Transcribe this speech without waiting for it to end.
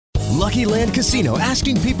Lucky Land Casino,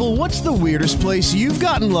 asking people, what's the weirdest place you've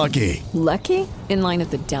gotten lucky? Lucky? In line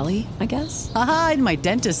at the deli, I guess? Aha, in my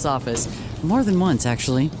dentist's office. More than once,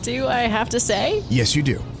 actually. Do I have to say? Yes, you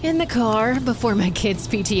do. In the car before my kids'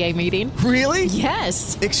 PTA meeting. Really?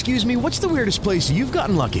 Yes. Excuse me, what's the weirdest place you've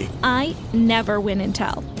gotten lucky? I never win and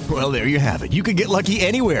tell. Well, there you have it. You can get lucky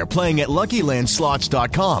anywhere, playing at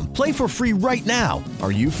LuckyLandSlots.com. Play for free right now.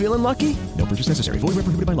 Are you feeling lucky? No purchase necessary. Void where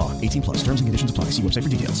prohibited by law. 18 plus. Terms and conditions apply. See website for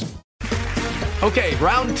details. Okay,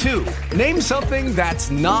 round two. Name something that's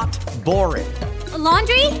not boring. A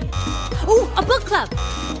laundry? Ooh, a book club.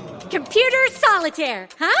 Computer solitaire,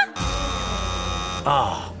 huh?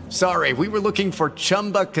 Ah, oh, sorry. We were looking for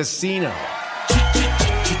Chumba Casino.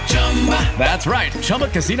 That's right.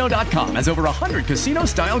 ChumbaCasino.com has over 100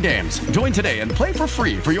 casino-style games. Join today and play for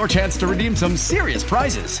free for your chance to redeem some serious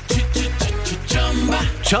prizes.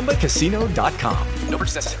 ChumbaCasino.com. No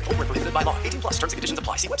purchase necessary. Void where prohibited by law. 18 plus. Terms and conditions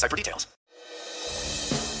apply. See website for details.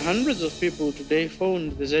 Hundreds of people today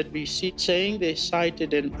phoned the ZBC saying they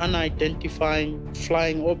sighted an unidentifying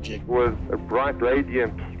flying object. It was a bright,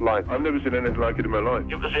 radiant light. I've never seen anything like it in my life.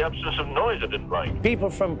 It was the absence of noise I didn't like. People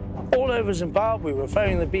from all over Zimbabwe were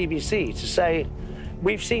phoning the BBC to say,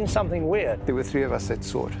 we've seen something weird. There were three of us that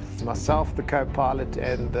saw it. Myself, the co-pilot,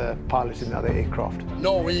 and the pilot in the other aircraft.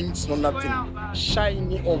 No wings, no nothing.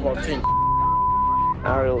 Shiny oval thing.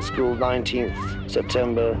 Ariel School, 19th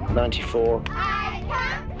September 94.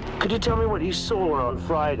 Could you tell me what you saw on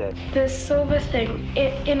Friday? The silver thing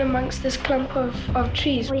in amongst this clump of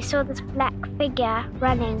trees. We saw this black figure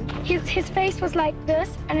running. His face was like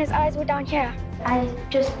this and his eyes were down here. I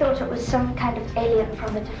just thought it was some kind of alien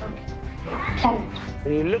from a different planet.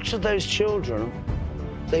 When you looked at those children,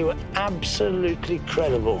 they were absolutely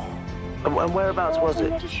credible. And whereabouts was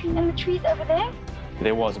it? In the trees over there.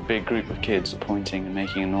 There was a big group of kids pointing and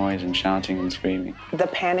making a noise and shouting and screaming. The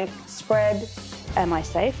panic spread. Am I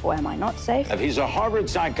safe or am I not safe? He's a Harvard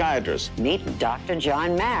psychiatrist. Meet Dr.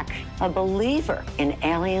 John Mack, a believer in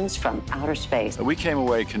aliens from outer space. We came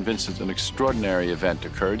away convinced that an extraordinary event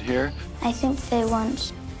occurred here. I think they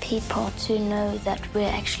want people to know that we're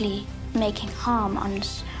actually making harm on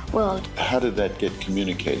this world. How did that get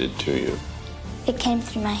communicated to you? It came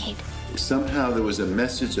through my head. Somehow there was a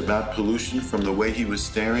message about pollution from the way he was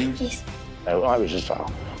staring? Yes. I was just a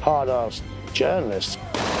hard-ass journalist.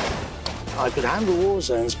 I could handle war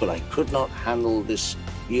zones, but I could not handle this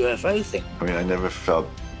UFO thing. I mean, I never felt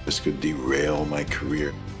this could derail my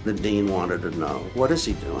career. The dean wanted to know, what is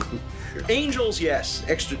he doing? Angels, yes.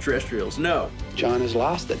 Extraterrestrials, no. John is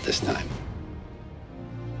lost at this time.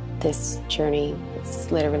 This journey is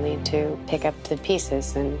literally to pick up the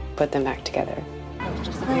pieces and put them back together.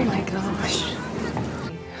 Oh my gosh.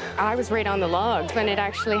 I was right on the logs when it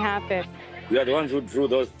actually happened. We are the ones who drew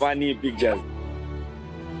those funny pictures.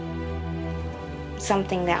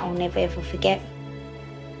 Something that I'll never ever forget.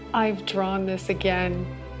 I've drawn this again.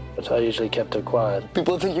 But I usually kept it quiet.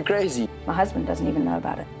 People think you're crazy. My husband doesn't even know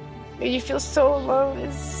about it. You feel so alone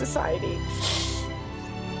in society.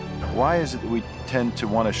 Why is it that we tend to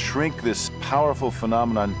want to shrink this powerful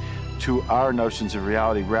phenomenon to our notions of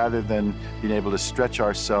reality rather than being able to stretch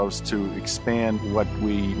ourselves to expand what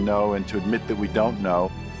we know and to admit that we don't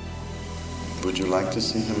know? Would you like to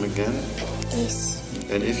see him again? Yes.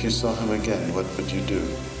 And if you saw him again, what would you do?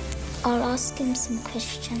 I'll ask him some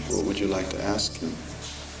questions. What would you like to ask him?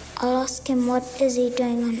 I'll ask him what is he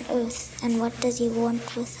doing on Earth and what does he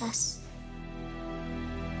want with us.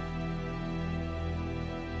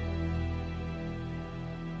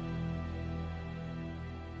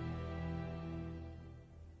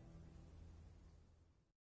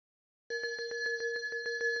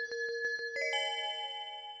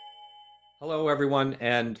 Hello, everyone,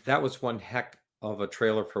 and that was one heck of a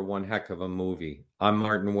trailer for one heck of a movie. I'm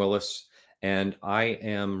Martin Willis, and I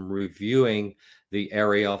am reviewing the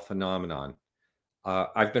Ariel phenomenon.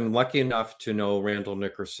 I've been lucky enough to know Randall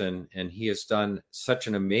Nickerson, and he has done such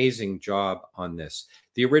an amazing job on this.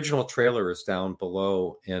 The original trailer is down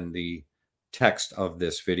below in the text of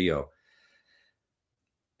this video.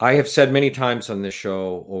 I have said many times on this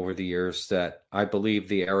show over the years that I believe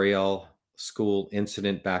the Ariel school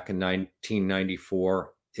incident back in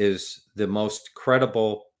 1994 is the most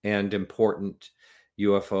credible and important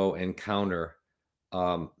UFO encounter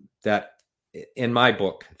that, in my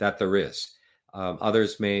book, that there is.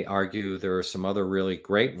 Others may argue there are some other really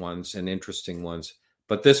great ones and interesting ones,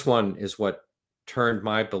 but this one is what turned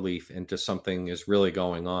my belief into something is really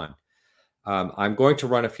going on. I'm going to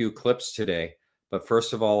run a few clips today, but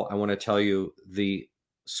first of all, I want to tell you the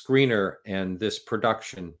screener and this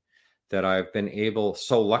production that I've been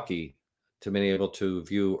so lucky to be able to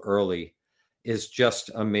view early is just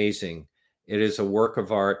amazing. It is a work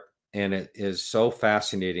of art, and it is so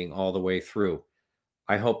fascinating all the way through.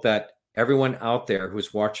 I hope that everyone out there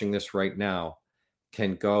who's watching this right now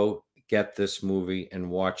can go get this movie and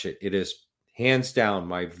watch it. It is hands down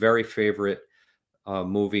my very favorite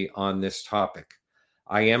movie on this topic.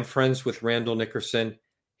 I am friends with Randall Nickerson.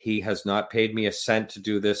 He has not paid me a cent to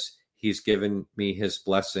do this. He's given me his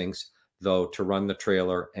blessings, though, to run the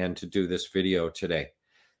trailer and to do this video today.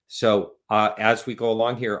 So as we go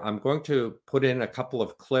along here, I'm going to put in a couple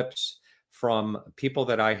of clips from people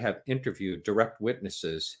that I have interviewed, direct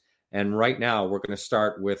witnesses. And right now, we're going to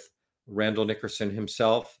start with Randall Nickerson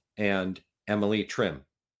himself and Emily Trim.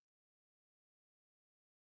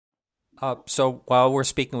 So while we're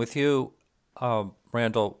speaking with you,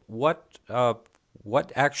 Randall, what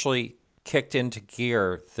actually kicked into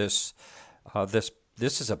gear this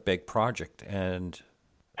is a big project, and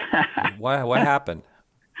what happened?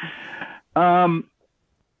 Well,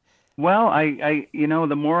 I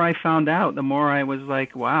the more I found out, the more I was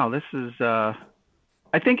like, wow, this is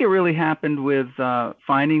I think it really happened with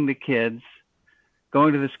finding the kids,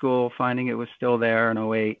 going to the school, finding it was still there in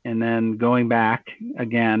 '08, and then going back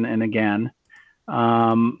again and again,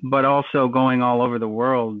 but also going all over the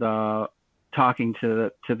world, talking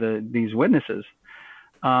to these witnesses.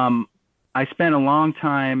 I spent a long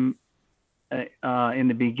time in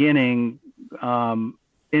the beginning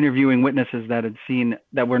interviewing witnesses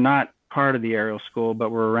that were not part of the Ariel school,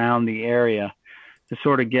 but were around the area, to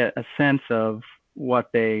sort of get a sense of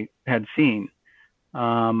what they had seen.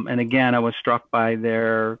 And again, I was struck by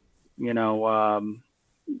their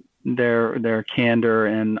candor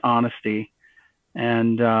and honesty.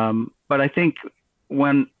 And but I think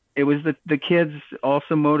when it was the kids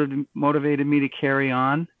also motivated me to carry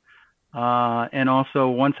on. And also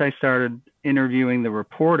once I started interviewing the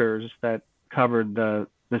reporters that covered the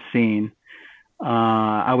scene,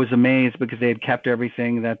 I was amazed because they had kept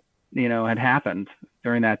everything that had happened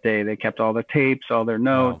during that day. They kept all the tapes, all their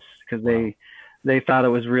notes, because they thought it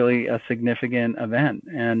was really a significant event.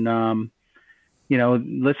 And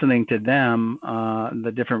listening to them,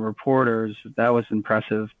 the different reporters, that was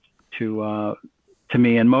impressive to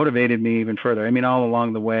me and motivated me even further. I mean, all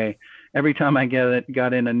along the way, every time I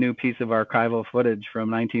got in a new piece of archival footage from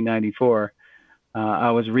 1994,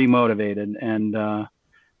 I was remotivated, and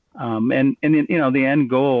the end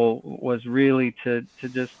goal was really to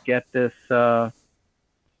just get this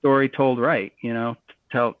story told right.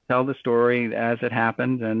 Tell the story as it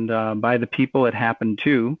happened, and by the people it happened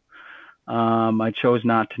to. I chose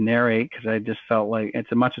not to narrate because I just felt like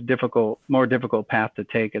it's a much more difficult path to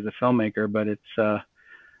take as a filmmaker, but it's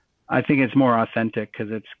I think it's more authentic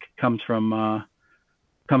because it comes from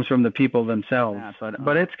the people themselves.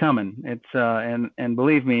 But it's coming. It's and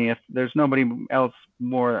believe me, if there's nobody else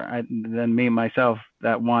more than me myself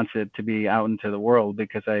that wants it to be out into the world,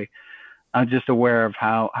 because I'm just aware of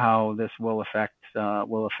how this will affect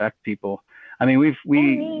people. I mean,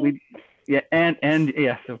 we yeah, and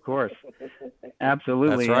yes, of course,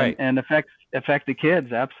 absolutely. That's right. And affect the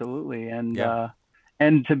kids, absolutely.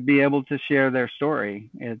 And to be able to share their story,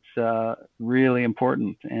 it's really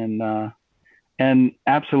important. And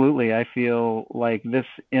absolutely, I feel like this,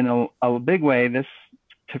 in a big way,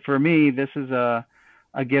 for me, this is a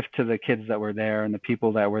gift to the kids that were there, and the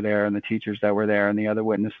people that were there, and the teachers that were there, and the other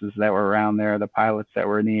witnesses that were around there, the pilots that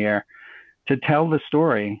were in the air, to tell the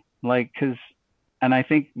story. And I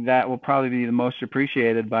think that will probably be the most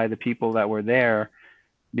appreciated by the people that were there,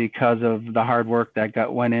 because of the hard work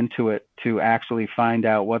that went into it to actually find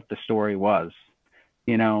out what the story was.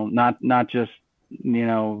 Not just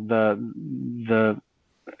the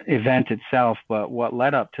event itself, but what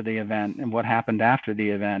led up to the event and what happened after the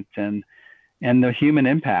event, and the human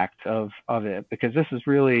impact of it, because this is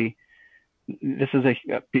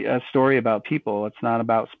a story about people. It's not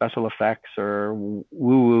about special effects or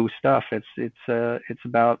woo-woo stuff. It's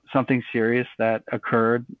about something serious that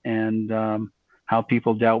occurred, and how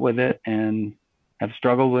people dealt with it and have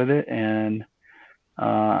struggled with it, and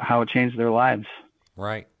how it changed their lives.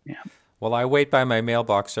 Right. Yeah. Well, I wait by my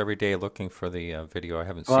mailbox every day looking for the video. I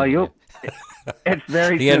haven't seen it yet. It's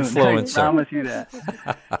very the soon. Influencer. I promise you that.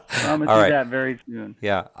 Promise you that very soon.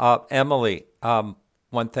 Yeah. Emily,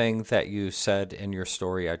 one thing that you said in your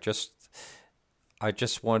story, I just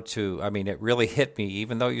want to, it really hit me,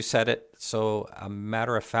 even though you said it so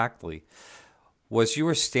matter-of-factly, was you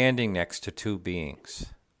were standing next to two beings.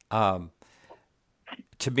 To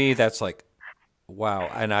me, that's like, wow.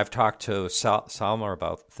 And I've talked to Salma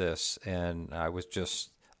about this, and I was just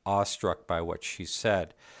awestruck by what she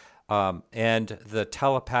said. And the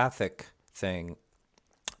telepathic thing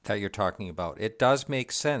that you're talking about, it does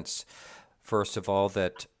make sense first of all,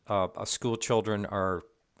 that school children are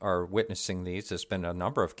witnessing these. There's been a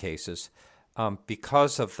number of cases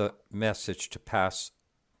because of the message to pass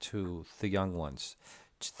to the young ones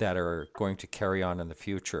that are going to carry on in the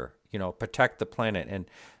future. Protect the planet. And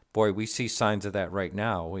boy, we see signs of that right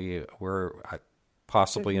now. We're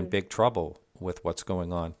possibly in big trouble with what's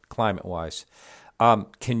going on climate-wise.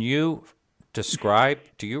 Can you describe,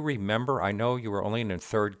 do you remember, I know you were only in the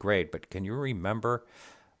third grade, but can you remember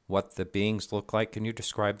what the beings look like? Can you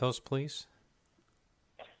describe those, please?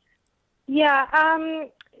 Yeah,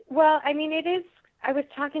 well, I mean, I was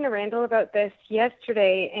talking to Randall about this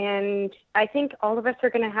yesterday, and I think all of us are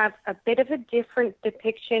going to have a bit of a different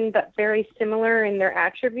depiction, but very similar in their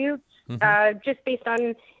attributes, just based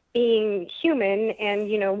on being human. And,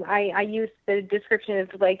 I use the description as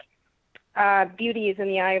like, beauty is in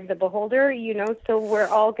the eye of the beholder, so we're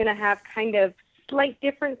all going to have kind of slight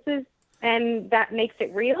differences, and that makes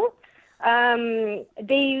it real.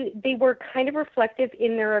 They were kind of reflective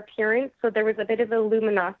in their appearance, so there was a bit of a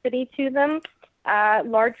luminosity to them.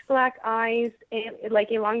 Large black eyes,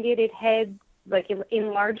 like elongated heads, like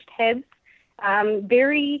enlarged heads,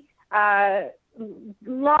 very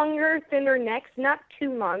longer, thinner necks, not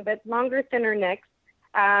too long, but longer, thinner necks.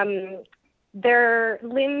 Their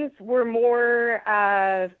limbs were more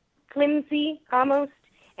flimsy almost,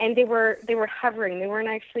 and they were hovering. They weren't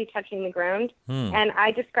actually touching the ground. And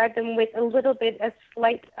I described them with a little bit, a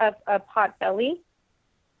slight of a pot belly.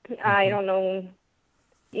 I don't know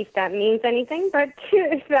if that means anything, but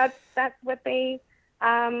that's what they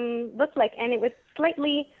looked like. And it was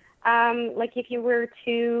slightly like if you were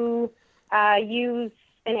to use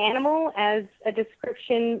an animal as a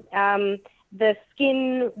description, the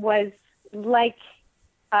skin was like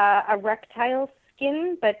a reptile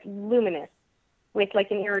skin, but luminous, with like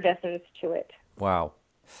an iridescence to it. Wow.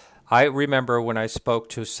 I remember when I spoke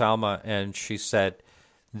to Salma, and she said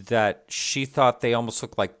that she thought they almost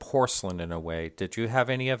looked like porcelain in a way. Did you have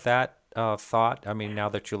any of that thought? I mean, now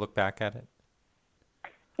that you look back at it?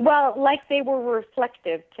 Well, like they were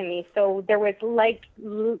reflective to me. So there was like,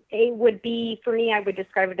 it would be, for me, I would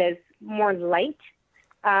describe it as more light,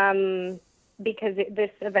 because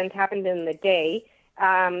this event happened in the day.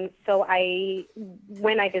 So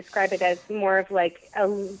when I describe it as more of like a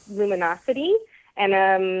luminosity and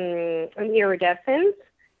an iridescence,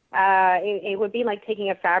 it would be like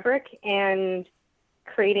taking a fabric and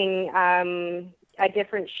creating a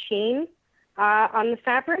different sheen on the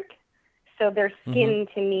fabric. So their skin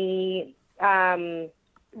to me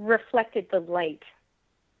reflected the light.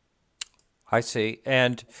 I see.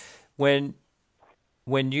 And when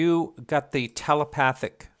you got the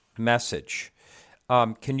telepathic message,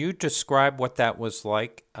 can you describe what that was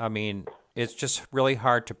like? I mean, it's just really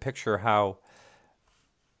hard to picture how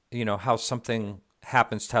something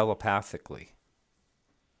happens telepathically.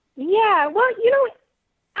 Yeah, well,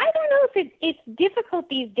 I don't know if it's difficult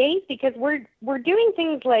these days, because we're doing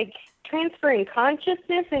things like transferring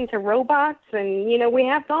consciousness into robots, and we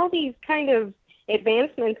have all these kind of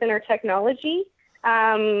advancements in our technology.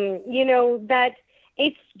 That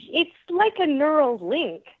it's like a neural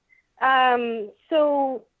link.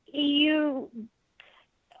 So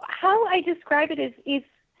how I describe it is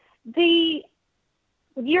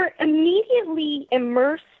you're immediately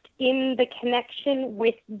immersed in the connection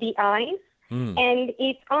with the eyes. And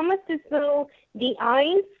it's almost as though the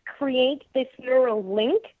eyes create this neural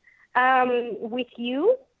link with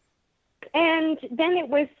you. And then it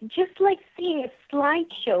was just like seeing a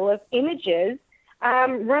slideshow of images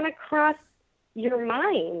run across your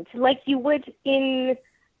mind, like you would in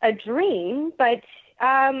a dream, but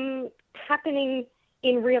happening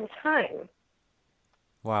in real time.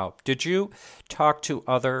 Wow. Did you talk to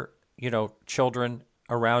other, children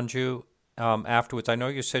around you afterwards? I know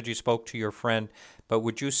you said you spoke to your friend, but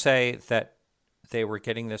would you say that they were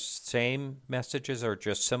getting the same messages or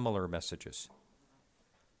just similar messages?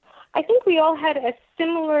 I think we all had a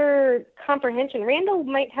similar comprehension. Randall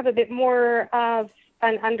might have a bit more of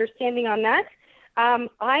an understanding on that.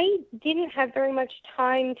 I didn't have very much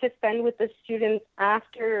time to spend with the students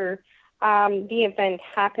after the event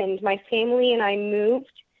happened. My family and I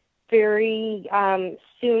moved very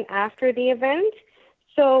soon after the event.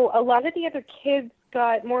 So a lot of the other kids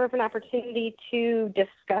got more of an opportunity to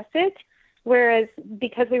discuss it, whereas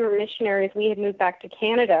because we were missionaries, we had moved back to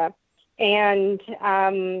Canada. And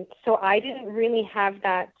so I didn't really have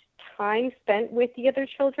that time spent with the other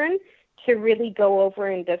children to really go over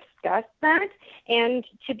and discuss that. And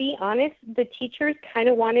to be honest, the teachers kind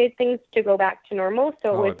of wanted things to go back to normal.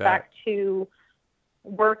 So it was back to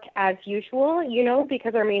work as usual,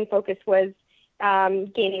 because our main focus was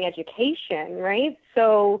gaining education, right?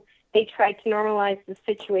 So they tried to normalize the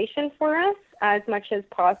situation for us as much as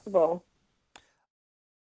possible.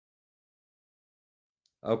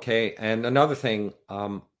 Okay, and another thing,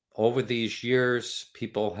 over these years,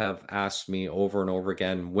 people have asked me over and over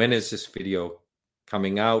again, when is this video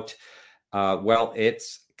coming out? Well,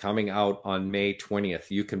 it's coming out on May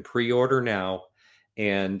 20th. You can pre-order now.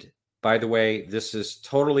 And by the way, this is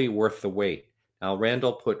totally worth the wait. Now,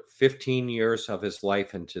 Randall put 15 years of his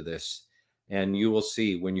life into this, and you will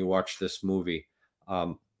see when you watch this movie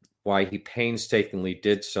why he painstakingly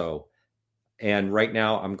did so. And right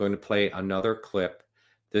now, I'm going to play another clip.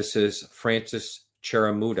 This is Francis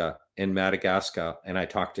Cheramuda in Madagascar, and I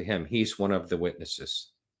talked to him. He's one of the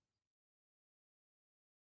witnesses.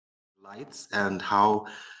 Lights, and how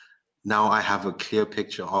now I have a clear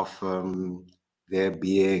picture of there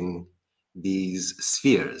being these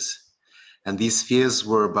spheres. And these spheres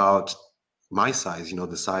were about my size,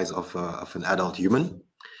 the size of an adult human,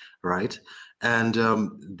 right? And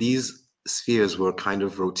these spheres were kind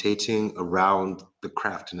of rotating around the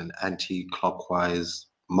craft in an anti-clockwise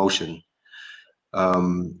motion.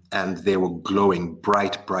 And they were glowing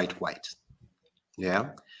bright white. Yeah.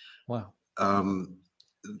 Wow.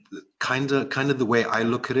 Kind of the way I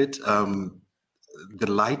look at it,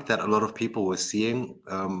 the light that a lot of people were seeing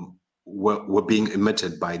were being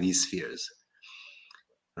emitted by these spheres.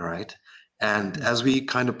 All right. And as we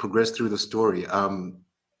kind of progressed through the story,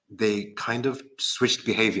 they kind of switched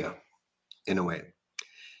behavior in a way.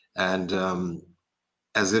 And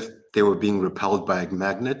as if they were being repelled by a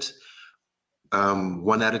magnet,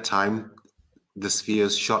 one at a time, the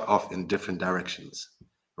spheres shot off in different directions,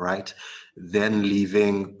 right? Then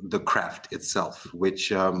leaving the craft itself,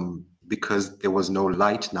 which because there was no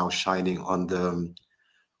light now shining on the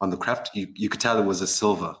craft, you could tell it was a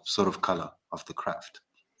silver sort of color of the craft.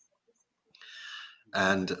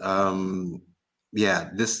 And yeah,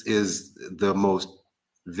 this is the most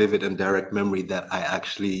vivid and direct memory that I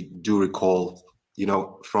actually do recall,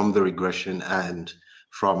 from the regression and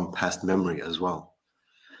from past memory as well.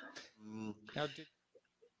 Now,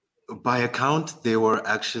 by account, there were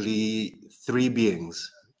actually 3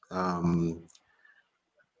 beings. 2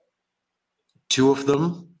 of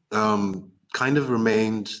them kind of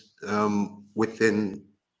remained within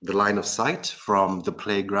the line of sight from the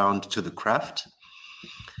playground to the craft.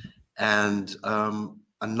 And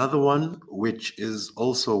another one, which is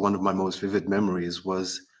also one of my most vivid memories,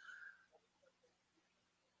 was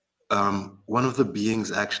one of the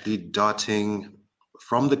beings actually darting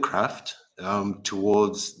from the craft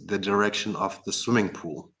towards the direction of the swimming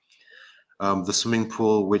pool. The swimming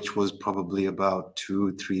pool, which was probably about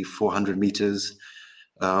 200, 300, 400 meters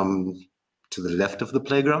to the left of the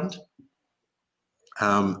playground.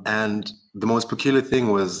 And the most peculiar thing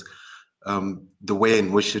was the way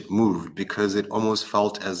in which it moved, because it almost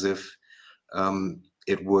felt as if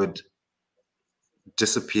it would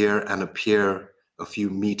disappear and appear a few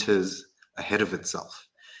meters ahead of itself,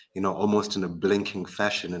 almost in a blinking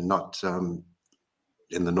fashion, and not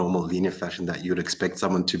in the normal linear fashion that you'd expect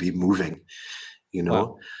someone to be moving,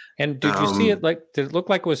 Wow. And did you see it did it look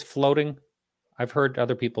like it was floating? I've heard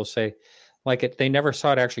other people say they never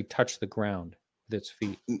saw it actually touch the ground with its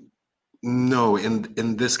feet. No,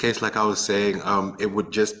 in this case, like I was saying, it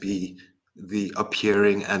would just be the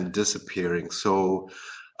appearing and disappearing. So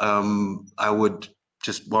I would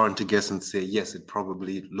just warrant to guess and say, yes, it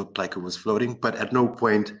probably looked like it was floating, but at no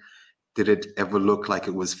point did it ever look like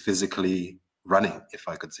it was physically running, if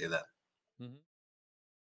I could say that. Mm-hmm.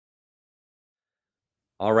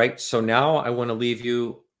 All right, so now I want to leave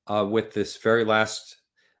you with this very last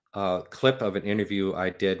clip of an interview I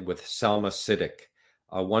did with Salma Siddiq,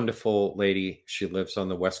 a wonderful lady. She lives on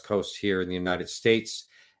the West Coast here in the United States,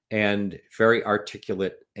 and very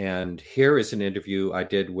articulate. And here is an interview I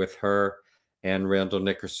did with her and Randall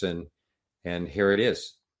Nickerson, and here it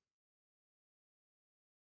is.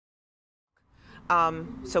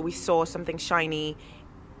 So we saw something shiny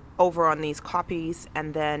over on these copies,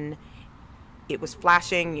 and then it was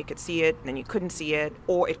flashing. You could see it, and then you couldn't see it,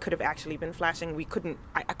 or it could have actually been flashing. We couldn't.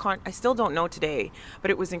 I still don't know today,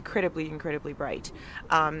 but it was incredibly bright,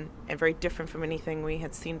 and very different from anything we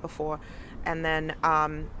had seen before. And then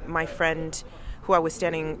my friend, who I was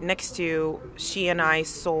standing next to, she and I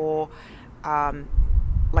saw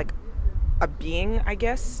like a being, I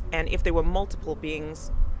guess. And if there were multiple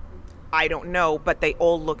beings, I don't know, but they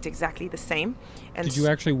all looked exactly the same. And did you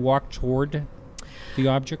actually walk toward the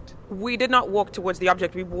object? We did not walk towards the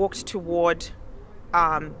object. We walked toward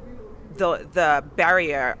the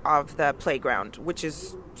barrier of the playground, which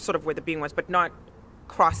is sort of where the being was, but not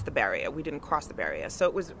cross the barrier. We didn't cross the barrier. So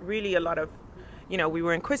it was really a lot of, we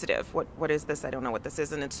were inquisitive. What is this? I don't know what this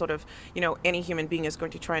is. And it's sort of, any human being is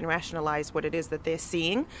going to try and rationalize what it is that they're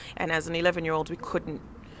seeing. And as an 11-year-old, we couldn't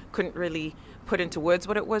really put into words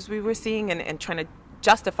what it was we were seeing and trying to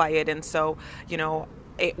justify it. And so,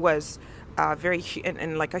 it was very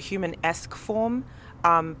in like a human-esque form,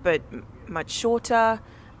 but much shorter,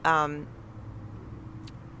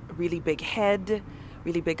 really big head,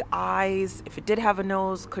 really big eyes. If it did have a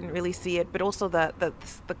nose, couldn't really see it. But also the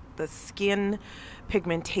skin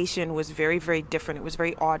pigmentation was very, very different. It was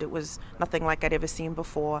very odd. It was nothing like I'd ever seen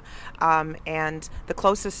before. And the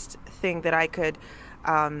closest thing that I could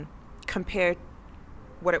compare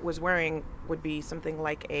what it was wearing would be something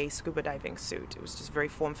like a scuba diving suit. It was just very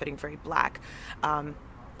form-fitting, very black, a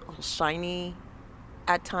little shiny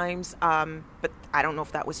at times, but I don't know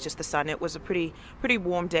if that was just the sun. It was a pretty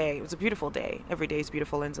warm day. It was a beautiful day. Every day is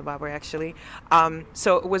beautiful in Zimbabwe, actually.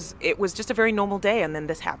 So it was just a very normal day, and then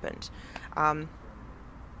this happened. It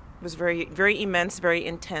was very, very immense, very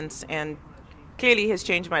intense, and clearly has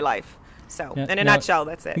changed my life. So, in a nutshell,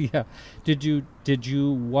 that's it. Yeah. Did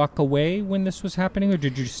you walk away when this was happening, or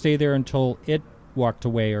did you stay there until it walked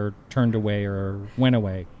away, or turned away, or went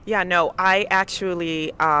away? Yeah, no, I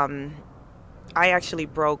actually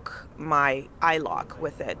broke my eye lock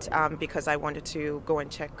with it because I wanted to go and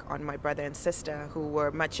check on my brother and sister, who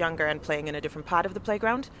were much younger and playing in a different part of the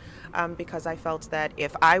playground, because I felt that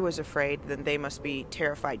if I was afraid, then they must be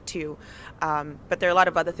terrified too. But there are a lot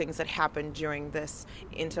of other things that happened during this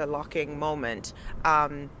interlocking moment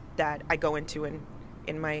that I go into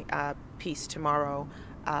in my piece tomorrow.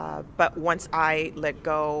 But once I let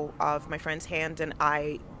go of my friend's hand and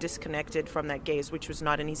I disconnected from that gaze, which was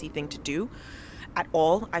not an easy thing to do at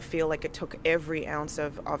all, I feel like it took every ounce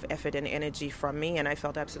of effort and energy from me, and I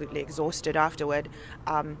felt absolutely exhausted afterward.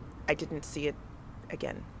 I didn't see it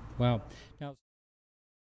again. Wow. Now,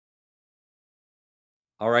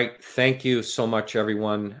 all right. Thank you so much,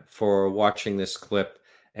 everyone, for watching this clip.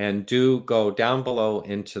 And do go down below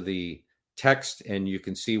into the text, and you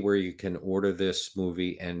can see where you can order this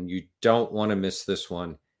movie, and you don't want to miss this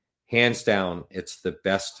one. Hands down, it's the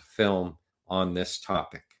best film on this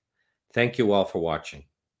topic. Thank you all for watching.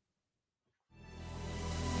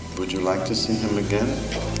 Would you like to see him again?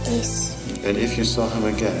 Yes. And if you saw him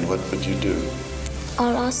again, what would you do?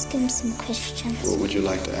 I'll ask him some questions. What would you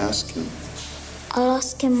like to ask him? I'll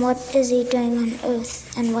ask him what is he doing on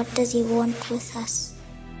Earth and what does he want with us.